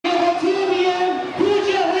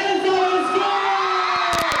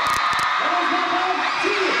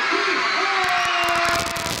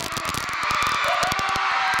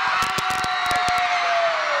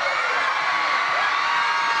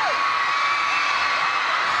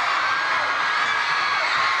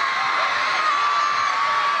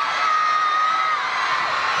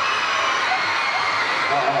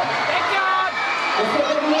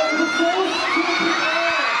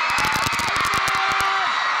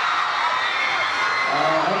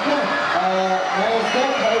What's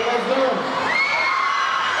up? How you guys doing?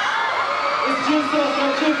 It's Tuesday, so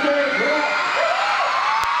Tuesday.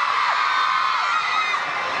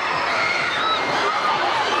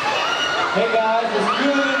 Hey guys, it's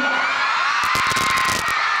June.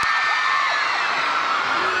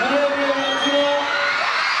 Hey everyone, today.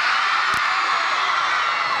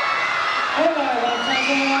 Hey guys, I'm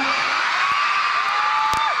China.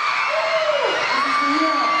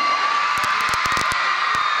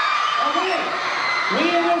 Okay, we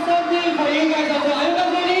have something for you guys also. Are you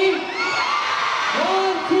guys ready?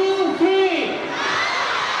 1, 2, 3.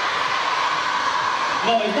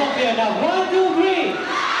 No, it's not fair enough. 1, 2, 3.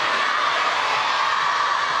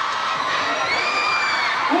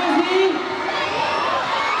 Who is he?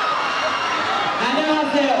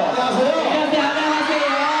 안녕하세요. 안녕하세요. 안녕하세요.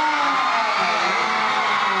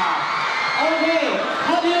 Okay,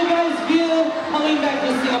 how do you guys feel coming back to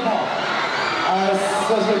Singapore?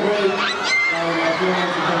 Such a great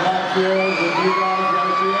feeling to come back here with you guys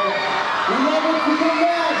right here. We love it to come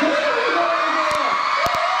back.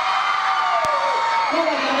 What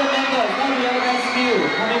about the other members? How do you guys feel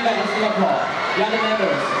coming back to Singapore? The other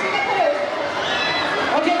members.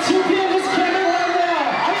 Okay, 2 p.m. this camera right now.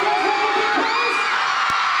 Are you guys ready to close?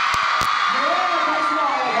 Yeah, that's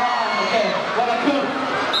right. Okay, well, I could.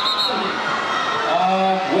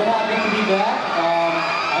 We're happy to be back.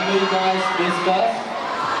 I know you guys missed us.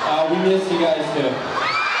 We miss you guys too.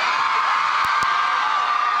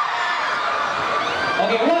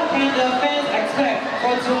 Okay, what can the fans expect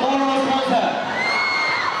for tomorrow's concert?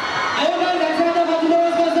 Are you guys excited for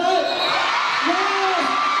tomorrow's concert? Yes!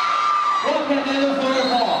 What can they look forward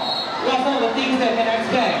for? What are some of the things they can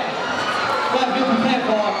expect? What have you prepared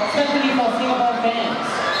for, especially for Singapore fans?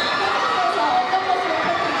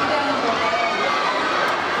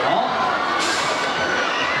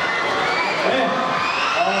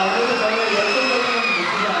 아무래도 저희가 열정적인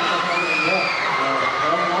모습이 아닐까 생각하는데요.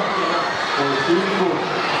 여러 함께 즐기고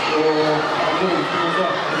또 감정을 느끼면서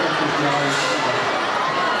콘서트 진행하겠습니다.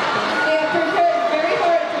 They have prepared very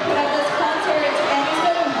hard to put on this concert, and it's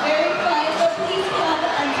going to be very fun. So please come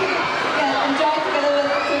and enjoy together with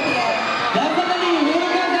us at the end. Definitely, will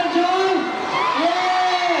you guys enjoy?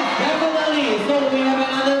 Yes, definitely. So we have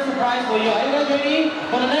another surprise for you. Are you guys ready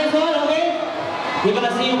for the next one? Okay, we're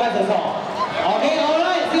gonna see you guys a song. Okay, alright.